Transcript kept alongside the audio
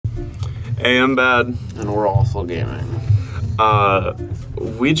Hey, I'm bad. And we're awful gaming.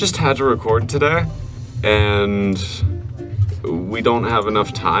 We just had to record today, and we don't have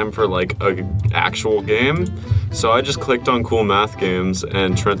enough time for, like, an actual game. So I just clicked on Cool Math Games,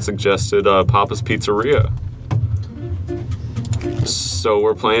 and Trent suggested Papa's Pizzeria. So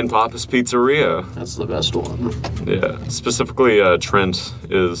we're playing Papa's Pizzeria. That's the best one. Yeah, specifically Trent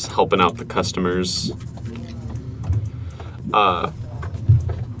is helping out the customers.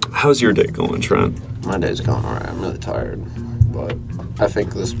 How's your day going, Trent? My day's going alright. I'm really tired. But I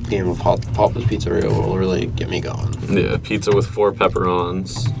think this game of Papa's Pizzeria will really get me going. Yeah, pizza with 4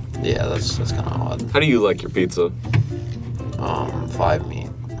 pepperons. Yeah, that's kind of odd. How do you like your pizza? 5 meat.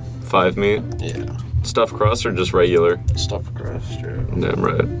 5 meat? Yeah. Stuffed crust or just regular? Stuffed crust, yeah. Damn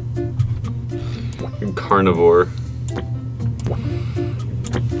right. Carnivore.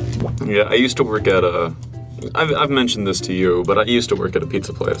 Yeah, I used to work at I've mentioned this to you, but I used to work at a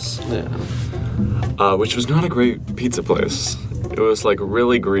pizza place. Yeah. Which was not a great pizza place. It was like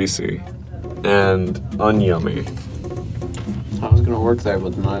really greasy and unyummy. I was gonna work there,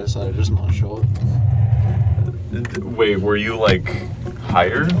 but then I decided just not to show up. Wait, were you like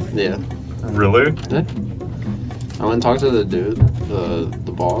hired? Yeah. Really? Yeah. I went and talked to the dude,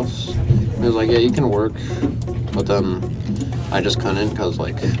 the boss. He was like, yeah, you can work. But then I just couldn't because,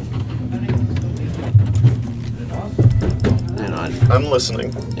 like, you know, I'm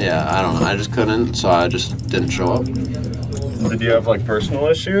listening. yeah, I don't know. I just couldn't, so I just didn't show up. Did you have like personal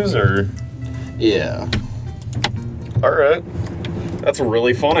issues or? Yeah. Alright. That's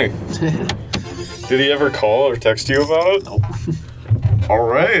really funny. Did he ever call or text you about it? Nope.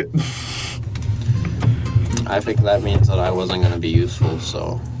 Alright. I think that means that I wasn't going to be useful,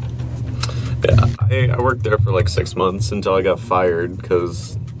 so. Yeah, I worked there for like 6 months until I got fired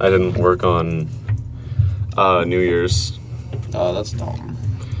because I didn't work on New Year's. Oh, that's dumb.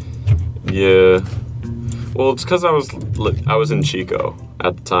 Yeah. Well, it's because I was in Chico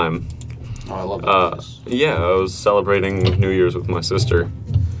at the time. Oh, I love that place. Yeah, I was celebrating New Year's with my sister,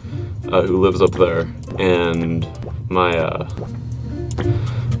 who lives up there, and my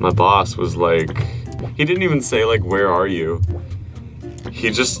boss was like, he didn't even say like, "Where are you?"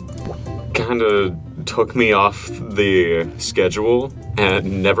 He just kind of took me off the schedule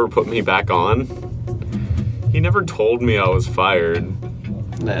and never put me back on. He never told me I was fired.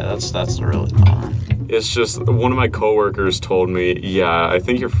 Yeah, that's really dumb. It's just one of my coworkers told me, "Yeah, I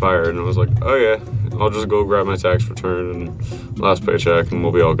think you're fired," and I was like, "Oh yeah, I'll just go grab my tax return and last paycheck, and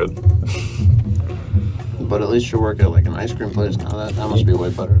we'll be all good." But at least you work at like an ice cream place now. That must be way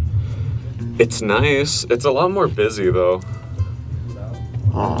better. It's nice. It's a lot more busy though.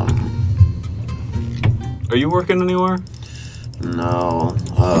 Are you working anywhere? No.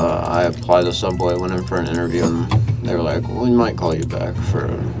 I applied to Subway, went in for an interview, and they were like, we might call you back for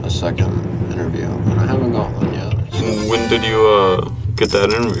a second interview. And I haven't got one yet. So. When did you get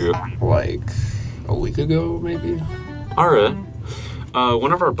that interview? Like a week ago, maybe? Alright.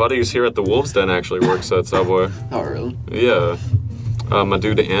 One of our buddies here at the Wolves Den actually works at Subway. Oh, really? Yeah. My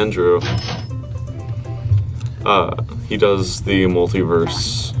dude Andrew. He does the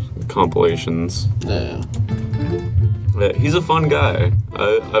multiverse compilations. Yeah. Yeah, he's a fun guy.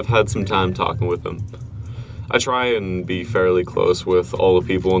 I've had some time talking with him. I try and be fairly close with all the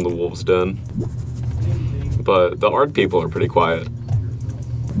people in the Wolves Den, but the art people are pretty quiet.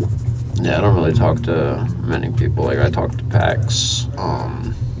 Yeah, I don't really talk to many people. Like, I talk to Pax,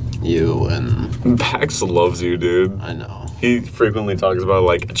 you, and... Pax loves you, dude. I know. He frequently talks about,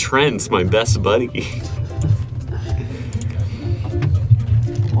 like, Trent's my best buddy.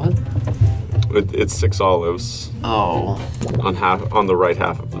 What? It's 6 olives. Oh. On the right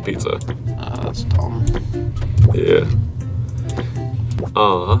half of the pizza. That's dumb. Yeah.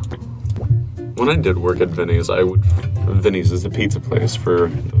 When I did work at Vinny's, Vinny's is a pizza place for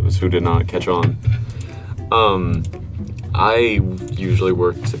those who did not catch on. I usually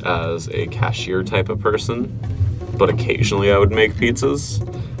worked as a cashier type of person, but occasionally I would make pizzas.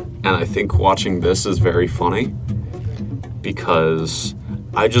 And I think watching this is very funny because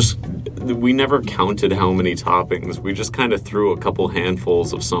we never counted how many toppings. We just kind of threw a couple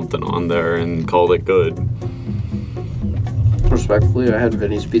handfuls of something on there and called it good. Respectfully, I had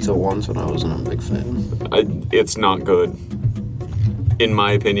Vinny's Pizza once and I wasn't a big fan. It's not good. In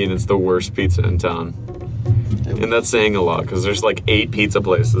my opinion, it's the worst pizza in town. And that's saying a lot, because there's like 8 pizza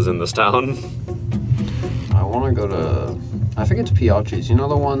places in this town. I want to go to, I think it's Piachi's. You know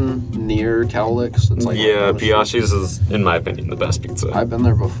the one near Cowlicks? That's like yeah, Piachi's is, in my opinion, the best pizza. I've been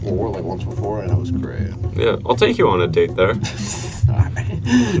there before, like once before, and it was great. Yeah, I'll take you on a date there.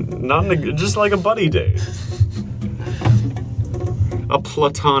 Just like a buddy date. A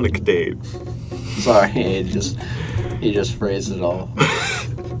platonic date. Sorry, he just phrased it all.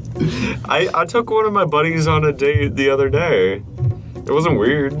 I took one of my buddies on a date the other day. It wasn't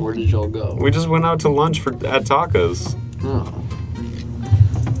weird. Where did y'all go? We just went out to lunch at Takas. Oh.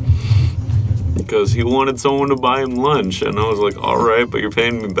 Because he wanted someone to buy him lunch, and I was like, all right, but you're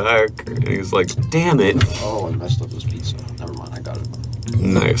paying me back. And he's like, damn it. Oh, I messed up this pizza. Never mind, I got it.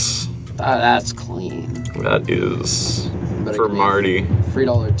 Nice. That's clean. That is Better for give me Marty.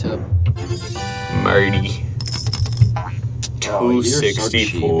 $3 tip. Marty. Oh, you're so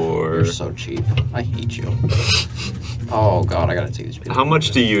cheap. $2.64. You're so cheap. I hate you. Oh god, I gotta take these people. How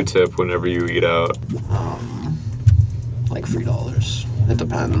much do you tip whenever you eat out? Like $3. It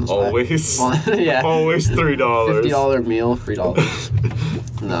depends. Always? Yeah. Always $3. $50 meal,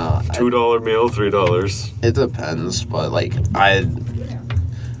 $3. No. $2 meal, $3. It depends, but like I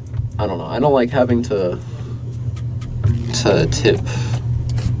don't know. I don't like having to tip.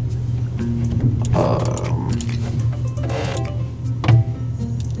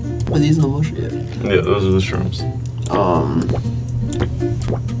 Are these in the mush? Yeah. Yeah, those are the shrooms.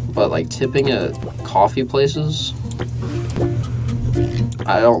 But like tipping at coffee places,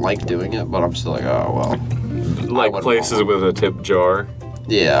 I don't like doing it, but I'm still like, oh well. Like places with a tip jar.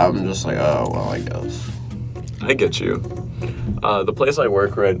 Yeah, I'm just like, oh well, I guess. I get you. The place I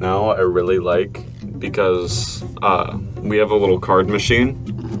work right now, I really like because we have a little card machine,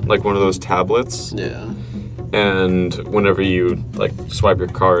 like one of those tablets. Yeah. And whenever you like swipe your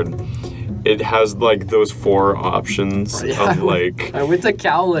card, it has like those 4 options Yeah, of like I went to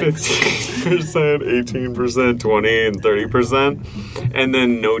Cowlix. 15%, 18%, 20, and 30%, and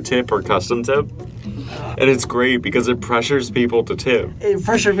then no tip or custom tip. And it's great because it pressures people to tip. It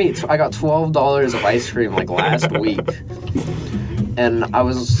pressured me. I got $12 of ice cream like last week. And I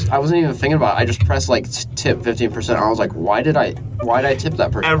wasn't even thinking about it. I just pressed like tip 15%. I was like, why did I tip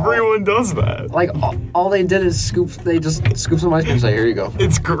that person? Everyone does that. Like all they did is they just scoop some ice cream and say, here you go.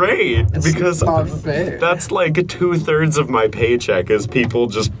 It's great because not fair. That's like 2/3 of my paycheck is people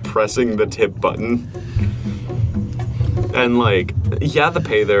just pressing the tip button. And like, yeah, the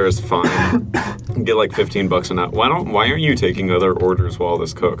pay there is fine. Get like $15 an hour. Why aren't you taking other orders while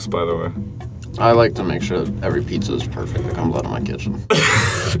this cooks, by the way? I like to make sure every pizza is perfect that comes out of my kitchen.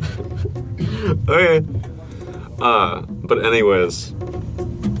 Okay. But anyways,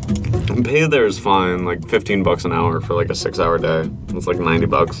 pay there is fine, like $15 an hour for like a 6-hour day. It's like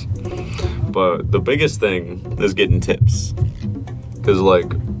 $90. But the biggest thing is getting tips. Cause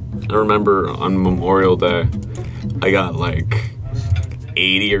like, I remember on Memorial Day, I got like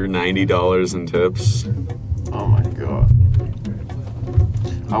 $80 or $90 in tips. Oh my god.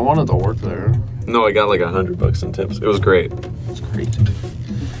 I wanted to work there. No, I got like $100 in tips. It was great. It's crazy.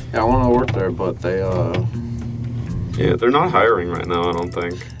 Yeah, I wanted to work there, but they Yeah, they're not hiring right now, I don't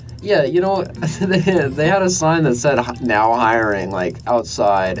think. Yeah, you know, they had a sign that said now hiring, like,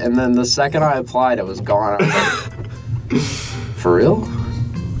 outside. And then the second I applied, it was gone. I was like, for real?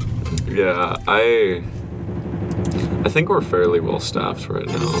 Yeah, I think we're fairly well staffed right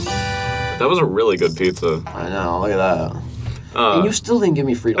now. That was a really good pizza. I know, look at that. And you still didn't give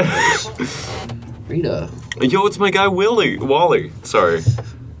me $3. Rita. Yo, it's my guy Wally. Sorry.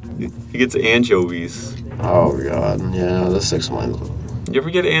 He gets anchovies. Oh, God. Yeah, this explains it. You ever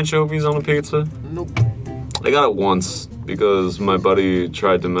get anchovies on a pizza? Nope. I got it once because my buddy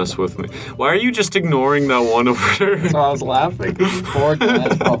tried to mess with me. Why are you just ignoring that one over there? So I was laughing. Poor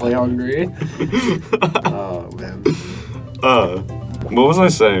guy's probably hungry. Oh, man. What was I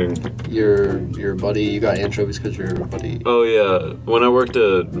saying? Your buddy, you got anchovies because your buddy... Oh, yeah. When I worked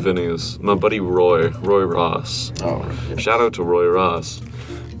at Vinny's, my buddy Roy Ross. Oh, yes. Shout out to Roy Ross.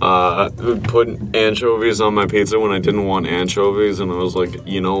 Put anchovies on my pizza when I didn't want anchovies, and I was like,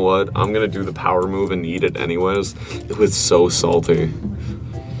 you know what? I'm gonna do the power move and eat it anyways. It was so salty.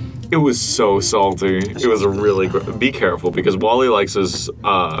 It was so salty. It was a really be careful because Wally likes his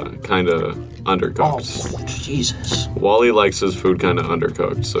kind of undercooked. Oh, Jesus. Wally likes his food kind of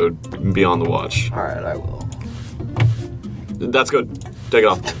undercooked, so be on the watch. All right, I will. That's good. Take it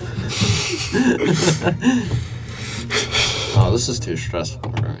off. Oh, this is too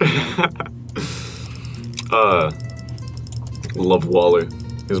stressful. Right? Love Wally.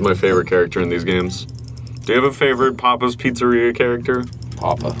 He's my favorite character in these games. Do you have a favorite Papa's Pizzeria character?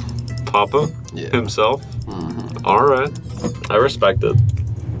 Papa. Papa? Yeah. Himself? Mm-hmm. All right. I respect it.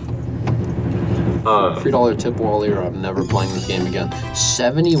 $3 tip Wally or I'm never playing this game again.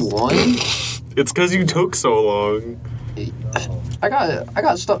 71? It's because you took so long. I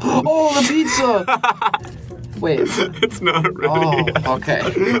got stuff. Oh, the pizza! Wait. It's not ready. Oh, okay.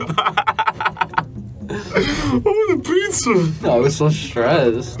 Oh, the pizza. I was so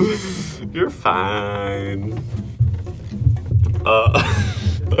stressed. You're fine.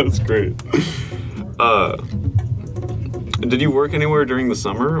 That's great. Did you work anywhere during the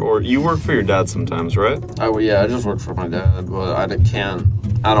summer, or you work for your dad sometimes, right? I just work for my dad, but I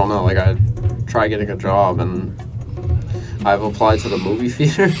don't know, like, I try getting a job, and I've applied to the movie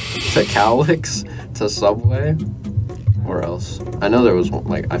theater, to Cowlix, to Subway. Where else? I know there was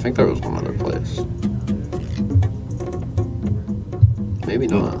one, I think there was one other place. Maybe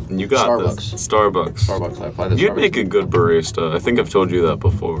not. You got Starbucks. this. Starbucks. Starbucks, I applied to Starbucks. You'd make a good barista. I think I've told you that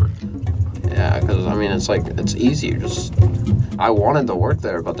before. Yeah, because, I mean, it's easy. I wanted to work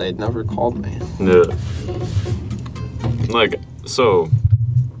there, but they never called me. Yeah. So,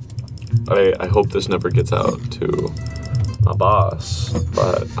 I hope this never gets out to my boss,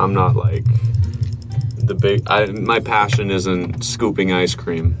 but I'm not, my passion isn't scooping ice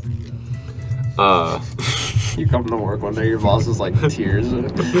cream. You come to work one day, your boss is tears.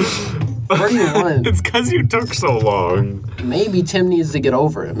 What do you want? It's because you took so long. Maybe Tim needs to get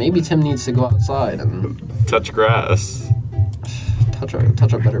over it. Maybe Tim needs to go outside and touch grass. Touch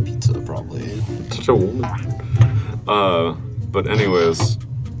a better pizza, probably. Touch a woman. But anyways,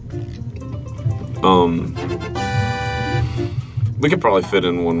 we could probably fit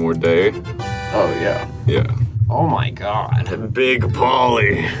in one more day. Oh yeah. Yeah. Oh my God. Big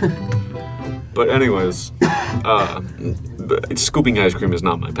Polly. But anyways, scooping ice cream is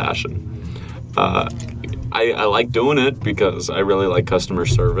not my passion. I like doing it because I really like customer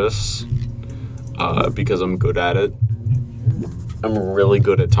service, because I'm good at it. I'm really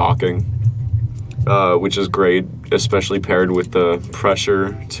good at talking, which is great, especially paired with the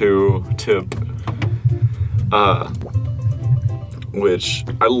pressure to tip, which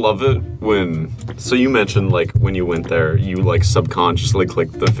I love it when, so you mentioned when you went there, you subconsciously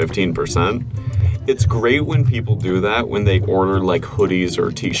clicked the 15%. It's great when people do that when they order hoodies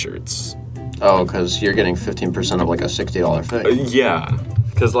or t-shirts. Oh, because you're getting 15% of a $60 thing. Yeah,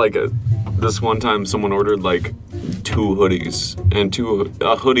 because this one time someone ordered 2 hoodies, and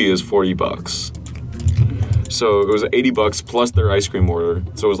a hoodie is $40. So it was $80 plus their ice cream order,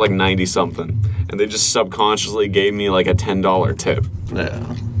 so it was 90 something, and they just subconsciously gave me a $10 tip. Yeah.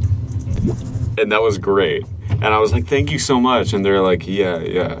 And that was great, and I was thank you so much, and they're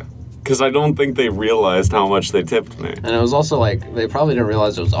yeah. Because I don't think they realized how much they tipped me. And it was also they probably didn't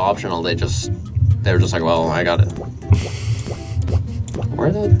realize it was optional. They were just well, I got it. Where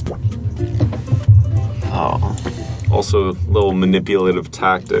did? Oh. Also, little manipulative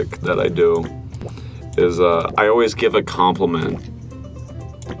tactic that I do is I always give a compliment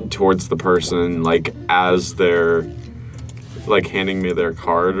towards the person, as they're handing me their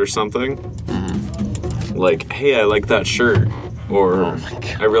card or something. Mm-hmm. Hey, I like that shirt. Or, oh my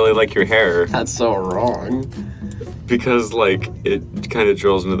God. I really like your hair. That's so wrong. Because, it kind of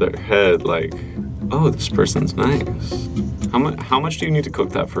drills into their head, oh, this person's nice. How much do you need to cook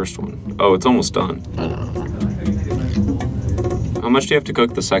that first one? Oh, it's almost done. I know. How much do you have to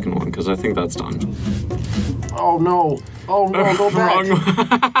cook the second one? Because I think that's done. Oh, no. Oh, no, go back. Wrong.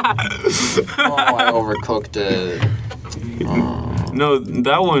 Oh, I overcooked it. Oh. No,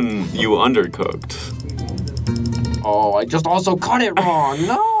 that one you undercooked. Oh, I just also cut it wrong.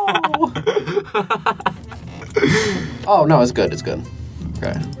 No. Oh, no, it's good. It's good.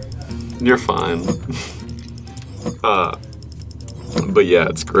 Okay. You're fine. But yeah,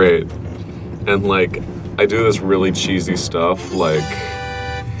 it's great. And I do this really cheesy stuff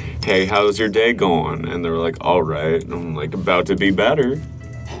hey, how's your day going? And they're all right. And I'm about to be better.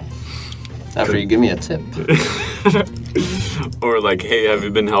 After you give me a tip. Or hey, have you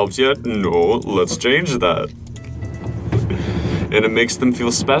been helped yet? No, let's change that. And it makes them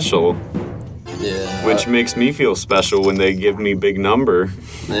feel special. Yeah. Which makes me feel special when they give me big number.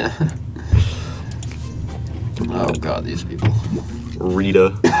 Yeah. Oh God, these people.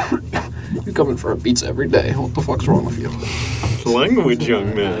 Rita. You come in for a pizza every day. What the fuck's wrong with you? Language,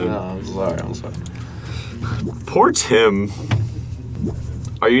 young man. No, I'm sorry. Poor Tim.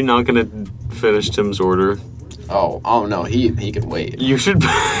 Are you not gonna finish Tim's order? Oh no, he can wait. You should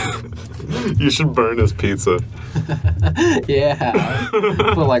you should burn his pizza. Yeah.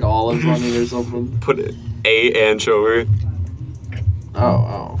 Put olives on it or something. Put a anchovy.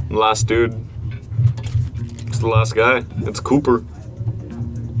 Oh. Last dude. It's the last guy. It's Cooper.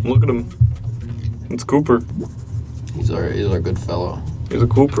 Look at him. It's Cooper. He's our good fellow. He's a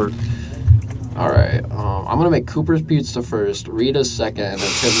Cooper. All right. I'm gonna make Cooper's pizza first, Rita's second, and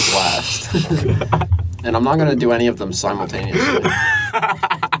then Tim's last. And I'm not gonna do any of them simultaneously.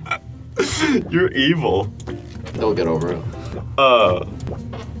 You're evil. They'll get over it.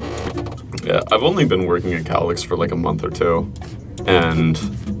 Yeah, I've only been working at Calix for like a month or two, and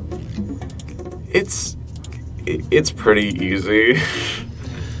it's pretty easy.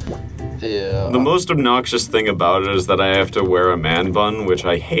 Yeah. The most obnoxious thing about it is that I have to wear a man bun, which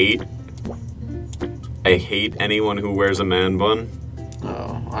I hate. I hate anyone who wears a man bun.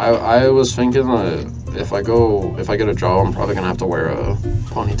 Oh, I was thinking if I get a job, I'm probably gonna have to wear a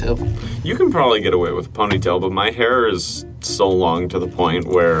ponytail. You can probably get away with a ponytail, but my hair is so long to the point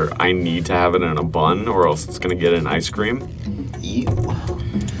where I need to have it in a bun, or else it's gonna get in ice cream. Ew.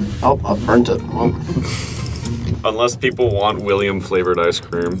 Oh, I burnt it. Well, Unless people want William flavored ice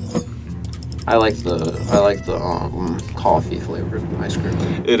cream. I like the coffee flavored ice cream.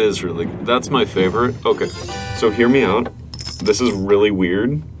 It is really. That's my favorite. Okay, so hear me out. This is really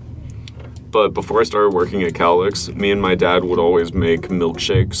weird. But before I started working at Calix, me and my dad would always make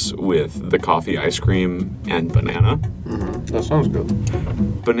milkshakes with the coffee ice cream and banana. Mm-hmm. That sounds good.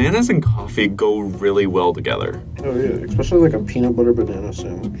 Bananas and coffee go really well together. Oh yeah, especially like a peanut butter banana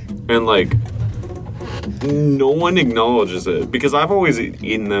sandwich. And like, no one acknowledges it because I've always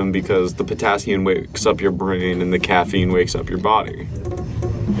eaten them because the potassium wakes up your brain and the caffeine wakes up your body.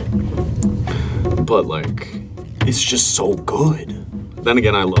 But like, it's just so good. Then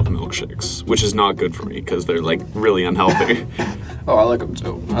again, I love milkshakes, which is not good for me because they're like really unhealthy. Oh, I like them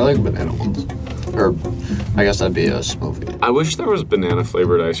too. I like banana ones. Or, I guess that'd be a smoothie. I wish there was banana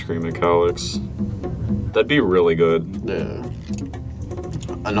flavored ice cream at Calix. That'd be really good. Yeah.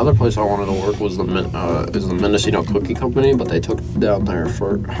 Another place I wanted to work was the Mendocino Cookie Company, but they took down their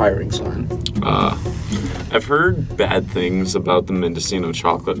hiring sign. I've heard bad things about the Mendocino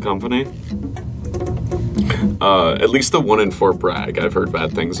Chocolate Company. At least the one in Fort Bragg, I've heard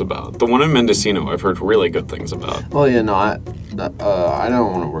bad things about. The one in Mendocino, I've heard really good things about. Oh yeah, no, I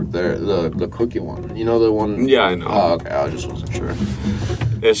don't want to work there. The cookie one, you know the one. Yeah, I know. Oh, okay, I just wasn't sure.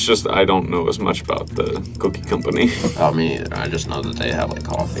 It's just I don't know as much about the cookie company. Oh, me neither. I just know that they have like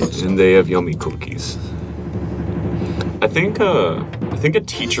coffee. And they have yummy cookies. I think a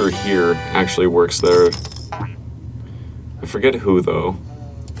teacher here actually works there. I forget who though.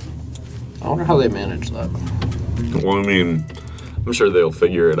 I wonder how they manage that. Well, I mean, I'm sure they'll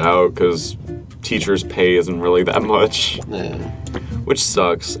figure it out because teachers' pay isn't really that much. Yeah. Which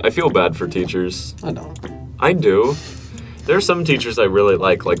sucks. I feel bad for teachers. I don't. I do. There are some teachers I really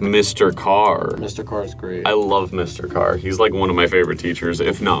like Mr. Carr. Mr. Carr's great. I love Mr. Carr. He's like one of my favorite teachers,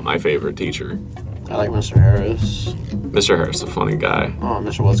 if not my favorite teacher. I like Mr. Harris. Mr. Harris is a funny guy. Oh,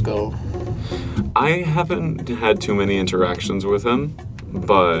 Mr. Let's Go. I haven't had too many interactions with him,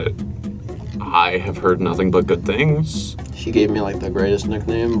 but I have heard nothing but good things. He gave me like the greatest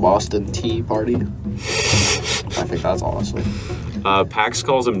nickname, Boston Tea Party. I think that's awesome. Pax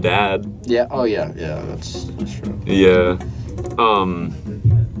calls him Dad. Yeah. Oh yeah. Yeah. That's true. Yeah.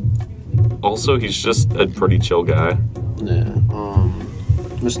 Also, he's just a pretty chill guy. Yeah.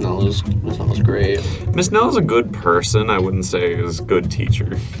 Miss Nella's great. Miss Nella's a good person. I wouldn't say is a good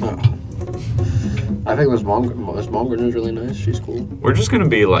teacher. I think Miss Mongren is really nice. She's cool. We're just gonna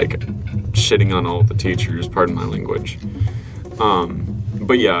be like shitting on all the teachers. Pardon my language.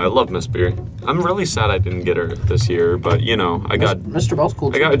 But yeah, I love Miss Beer. I'm really sad I didn't get her this year, but you know, I got Mr. Bell's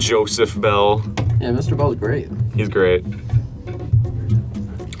cool too. I got Joseph Bell. Yeah, Mr. Bell's great. He's great.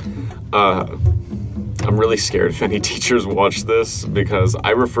 I'm really scared if any teachers watch this because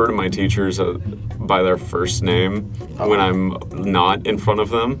I refer to my teachers by their first name when I'm not in front of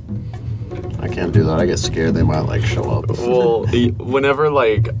them. I can't do that. I get scared they might like show up. Well, whenever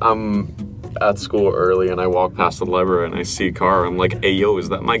like I'm at school early and I walk past the library and I see Carr, I'm like, hey yo, is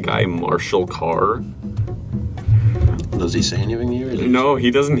that my guy Marshall Carr? Does he say anything to you? No, he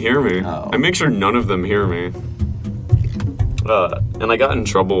doesn't hear me. Oh. I make sure none of them hear me. And I got in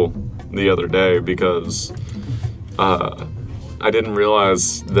trouble the other day because I didn't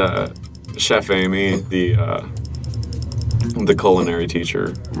realize that Chef Amy, the culinary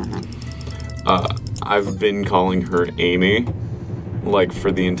teacher, I've been calling her Amy like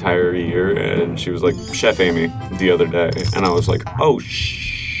for the entire year, and she was like Chef Amy the other day, and I was like, oh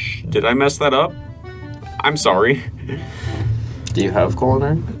did I mess that up? I'm sorry. Do you have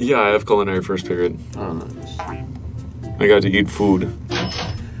culinary? Yeah, I have culinary first period. Oh, nice. I got to eat food.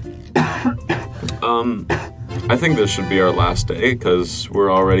 I think this should be our last day because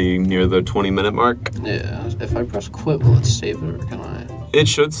we're already near the 20-minute mark. Yeah, if I press quit, will it save it or can I? It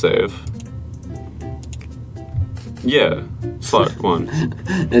should save. Yeah, slot one.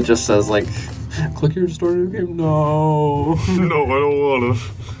 It just says like, click here to start a new game. No. No, I don't want to.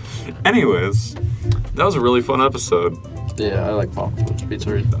 Anyways, that was a really fun episode. Yeah, I like Pop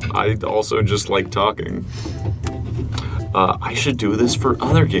Pizza. I also just like talking. I should do this for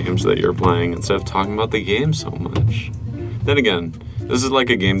other games that you're playing instead of talking about the game so much. Then again, this is like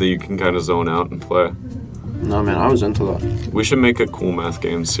a game that you can kind of zone out and play. No, man, I was into that. We should make a cool math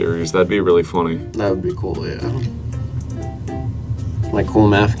game series. That'd be really funny. That would be cool, yeah. Like cool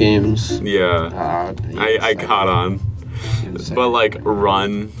math games. Yeah. I caught on. But like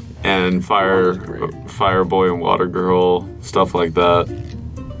Run and Fire Boy and Water Girl, stuff like that.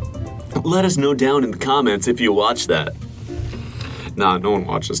 Let us know down in the comments if you watch that. Nah, no one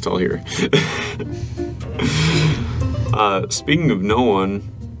watches till here. Speaking of no one,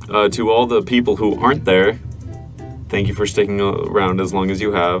 to all the people who aren't there, thank you for sticking around as long as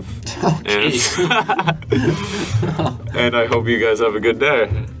you have. And I hope you guys have a good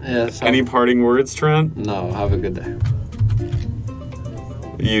day. Yes. Any parting words, Trent? No, have a good day.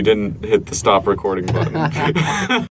 You didn't hit the stop recording button.